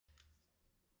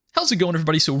How's it going,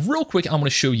 everybody? So real quick, I'm going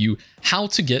to show you how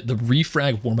to get the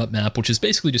refrag warm-up map, which is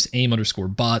basically just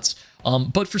aim_bots,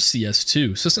 but for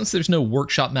CS2. So since there's no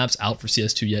workshop maps out for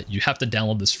CS2 yet, you have to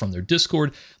download this from their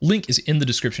Discord. Link is in the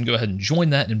description. Go ahead and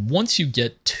join that. And once you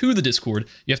get to the Discord,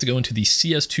 you have to go into the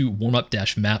CS2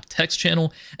 warmup-map text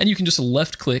channel, and you can just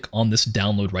left click on this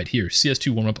download right here,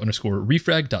 CS2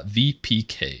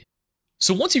 warmup_refrag.vpk.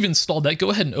 So once you've installed that,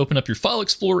 go ahead and open up your file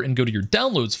explorer and go to your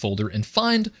downloads folder and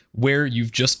find where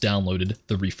you've just downloaded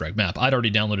the refrag map. I'd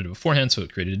already downloaded it beforehand, so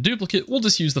it created a duplicate. We'll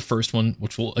just use the first one,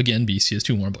 which will again be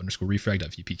CS2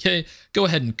 warmup_refrag.vpk. Go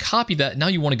ahead and copy that. Now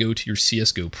you want to go to your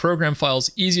CSGO program files.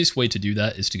 Easiest way to do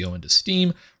that is to go into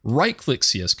Steam, right click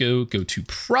CSGO, go to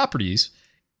properties,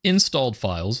 installed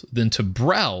files, then to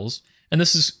browse. And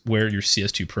this is where your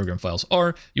CS2 program files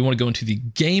are. You want to go into the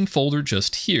game folder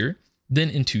just here, then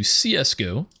into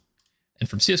CSGO, and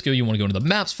from CSGO, you want to go into the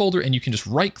maps folder, and you can just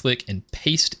right click and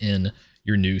paste in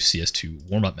your new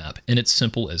CS2 warmup map. And it's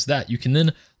simple as that. You can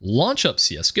then launch up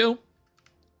CSGO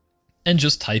and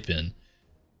just type in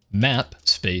map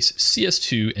space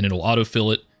CS2, and it'll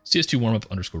autofill it, CS2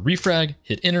 warmup_refrag,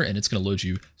 hit enter, and it's going to load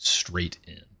you straight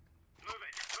in.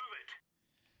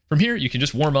 From here, you can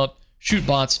just warm up, shoot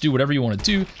bots, do whatever you want to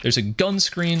do. There's a gun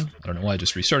screen. I don't know why I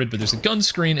just restarted, but there's a gun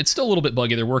screen. It's still a little bit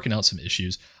buggy. They're working out some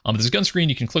issues. But there's a gun screen.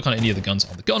 You can click on any of the guns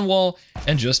on the gun wall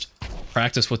and just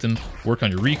practice with them, work on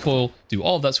your recoil, do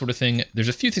all of that sort of thing. There's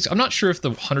a few things. I'm not sure if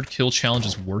the 100 kill challenge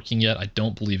is working yet. I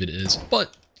don't believe it is,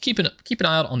 but keep an eye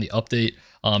out on the update.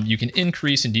 You can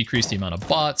increase and decrease the amount of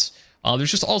bots.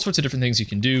 There's just all sorts of different things you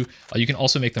can do. You can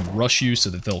also make them rush you so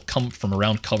that they'll come from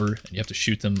around cover and you have to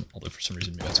shoot them. Although for some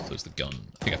reason, maybe I have to close the gun.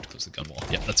 I think I have to close the gun wall.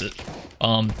 Yeah, that's it.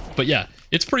 But yeah,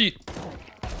 it's really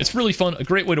fun. A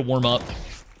great way to warm up,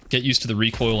 get used to the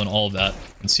recoil and all of that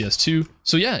in CS2.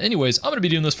 So yeah, anyways, I'm going to be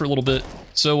doing this for a little bit.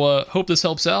 So hope this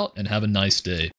helps out and have a nice day.